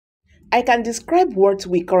I can describe what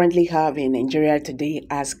we currently have in Nigeria today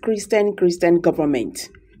as Christian government.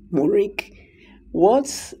 MURIC.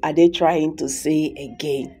 What are they trying to say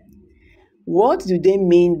again? What do they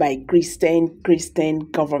mean by Christian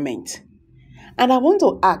government? And I want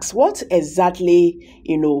to ask, what exactly,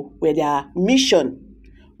 were their mission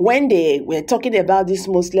when they were talking about this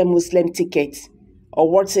Muslim ticket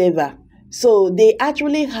or whatever? So they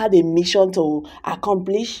actually had a mission to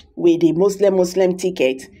accomplish with the Muslim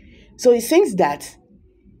ticket. So it seems that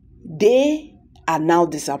they are now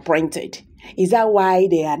disappointed. Is that why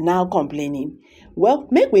they are now complaining? Well,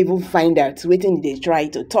 make we even find out wetin they try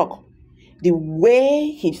to talk. The way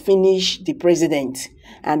he finished the president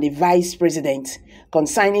and the vice president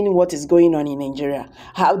concerning what is going on in Nigeria,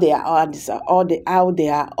 how they are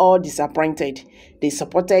all disappointed. They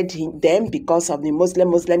supported them because of the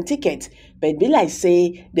Muslim ticket, but be like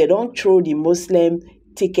say they don't throw the Muslim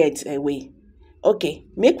ticket away. Okay,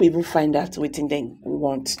 make we even find out wetin dem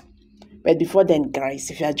want. But before then, guys,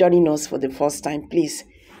 if you are joining us for the first time, please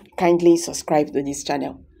kindly subscribe to this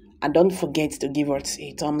channel and don't forget to give us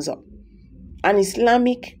a thumbs up. An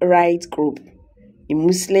Islamic rights group, the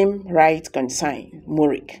Muslim Rights Concern,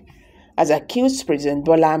 MURIC, has accused President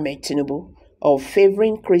Bola Ahmed Tinubu of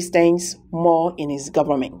favoring Christians more in his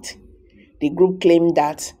government. The group claimed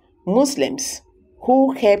that Muslims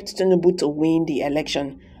who helped Tinubu to win the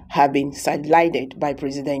election have been sidelined by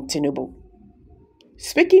President Tinubu.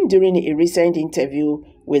 Speaking during a recent interview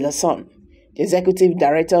with The Sun, the executive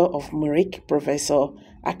director of MURIC, Professor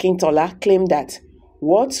Akintola, claimed that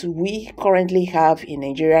what we currently have in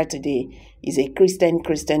Nigeria today is a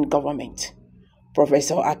Christian government.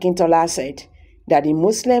 Professor Akintola said that the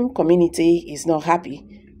Muslim community is not happy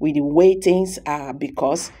with the way things are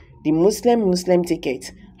because the Muslim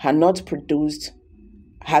ticket has not produced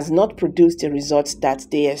the results that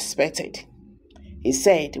they expected. He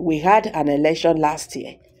said, we had an election last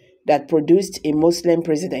year that produced a Muslim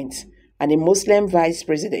president and a Muslim vice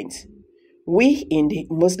president. We in the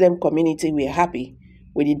Muslim community were happy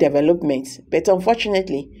with the development, but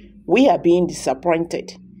unfortunately, we are being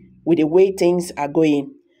disappointed with the way things are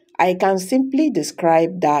going. I can simply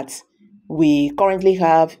describe that we currently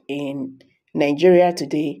have in Nigeria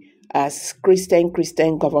today as Christian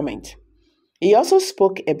government. He also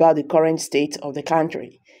spoke about the current state of the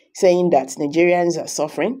country, saying that Nigerians are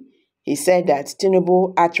suffering. He said that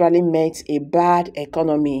Tinubu actually met a bad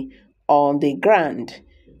economy on the ground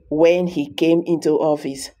when he came into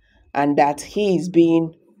office, and that he is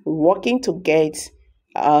been working to get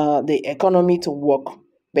the economy to work.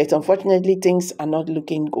 But unfortunately, things are not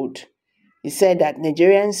looking good. He said that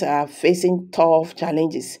Nigerians are facing tough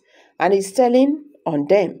challenges and is telling on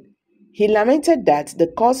them. He lamented that the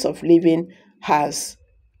cost of living has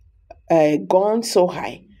gone so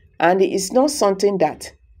high and it is not something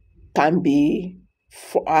that can be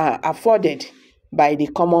afforded by the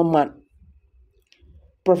common man.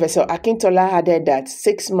 Professor Akintola added that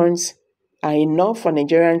 6 months are enough for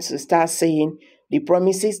Nigerians to start seeing the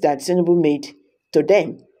promises that Tinubu made to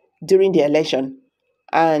them during the election.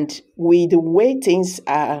 And with the way things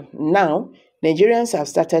are now, Nigerians have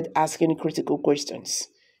started asking critical questions,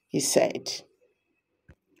 he said.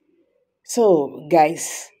 So,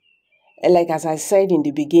 guys, like as I said in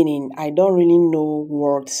the beginning, I don't really know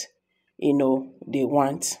what, they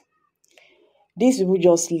want. These people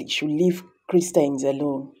just should leave Christians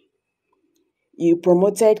alone. You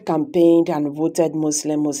promoted, campaigned, and voted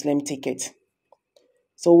Muslim ticket.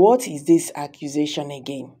 So what is this accusation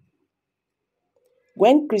again?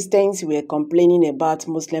 When Christians were complaining about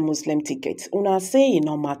Muslim tickets, una say it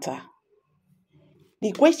no matter.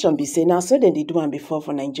 The question be say, now so they do one before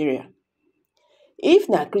for Nigeria. If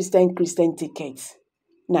na Christian tickets,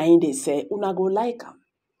 na in they say, una go like them.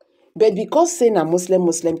 But because say na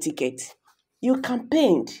Muslim ticket, you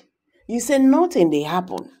campaigned. You say nothing they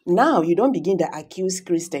happen. Now you don't begin to accuse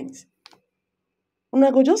Christians.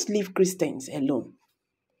 Una go just leave Christians alone.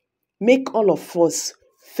 Make all of us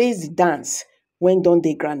face the dance when don't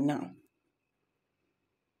they grant now.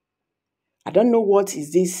 I don't know what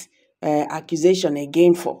is this accusation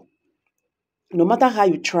again for. No matter how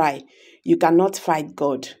you try, you cannot fight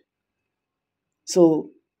God. So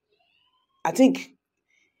I think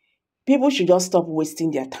people should just stop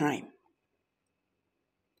wasting their time.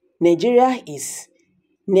 Nigeria is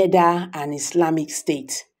neither an Islamic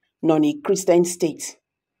state nor a Christian state.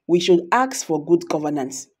 We should ask for good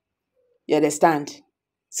governance. You understand?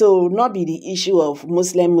 So not be the issue of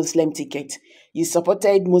Muslim ticket. You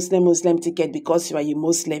supported Muslim ticket because you are a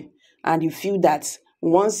Muslim and you feel that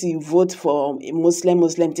once you vote for a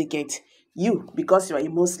Muslim ticket, you, because you are a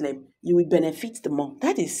Muslim, you will benefit the more.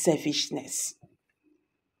 That is selfishness.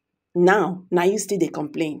 Now you still dey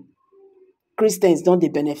complain. Christians don dey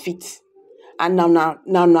benefit. And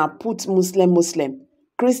now put Muslim.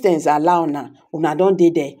 Christians allow una don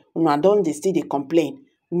dey there, una don dey still dey complain.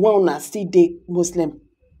 When una still dey Muslim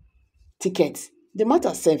ticket. The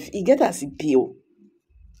matter sef, e get as e be o.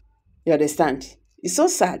 You understand? It's so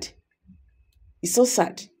sad. It's so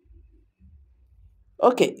sad.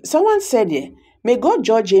 Okay, someone said here, may God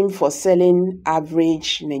judge him for selling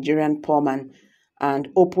average Nigerian poor man and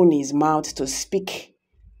open his mouth to speak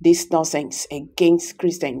this nonsense against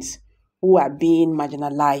Christians who are being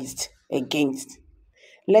marginalized against.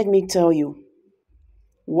 Let me tell you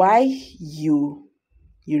why you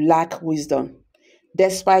lack wisdom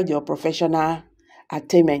despite your professional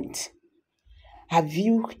attainment. Have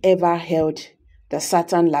you ever heard the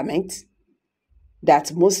Satan lament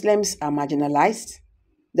that Muslims are marginalized?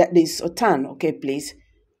 That is Satan, okay, please.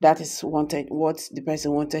 That is what the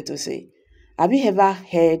person wanted to say. Have you ever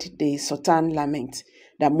heard the Satan lament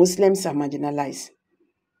that Muslims are marginalized?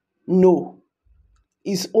 No.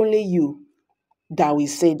 It's only you that will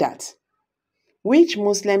say that. Which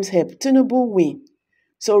Muslims help Tinubu win?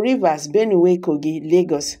 So Rivers, Benue, Kogi,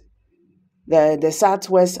 Lagos, the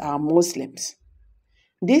Southwest are Muslims.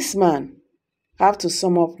 This man have to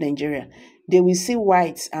sum up Nigeria. They will see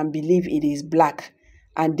whites and believe it is black.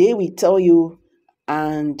 And they will tell you,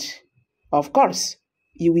 and of course,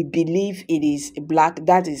 you will believe it is black.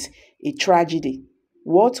 That is a tragedy.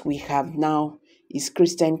 What we have now is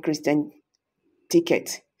Christian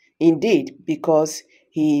ticket. Indeed, because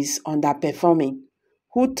he is underperforming.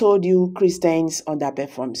 Who told you Christians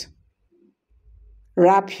underperforms?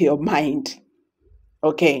 Wrap your mind.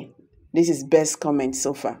 Okay, this is best comment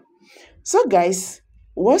so far. So guys,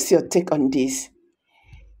 what's your take on this?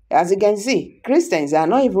 As you can see, Christians are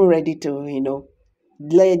not even ready to,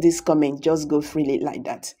 let this comment just go freely like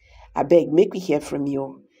that. I beg, make we hear from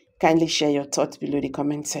you. Kindly share your thoughts below the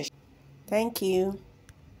comment section. Thank you.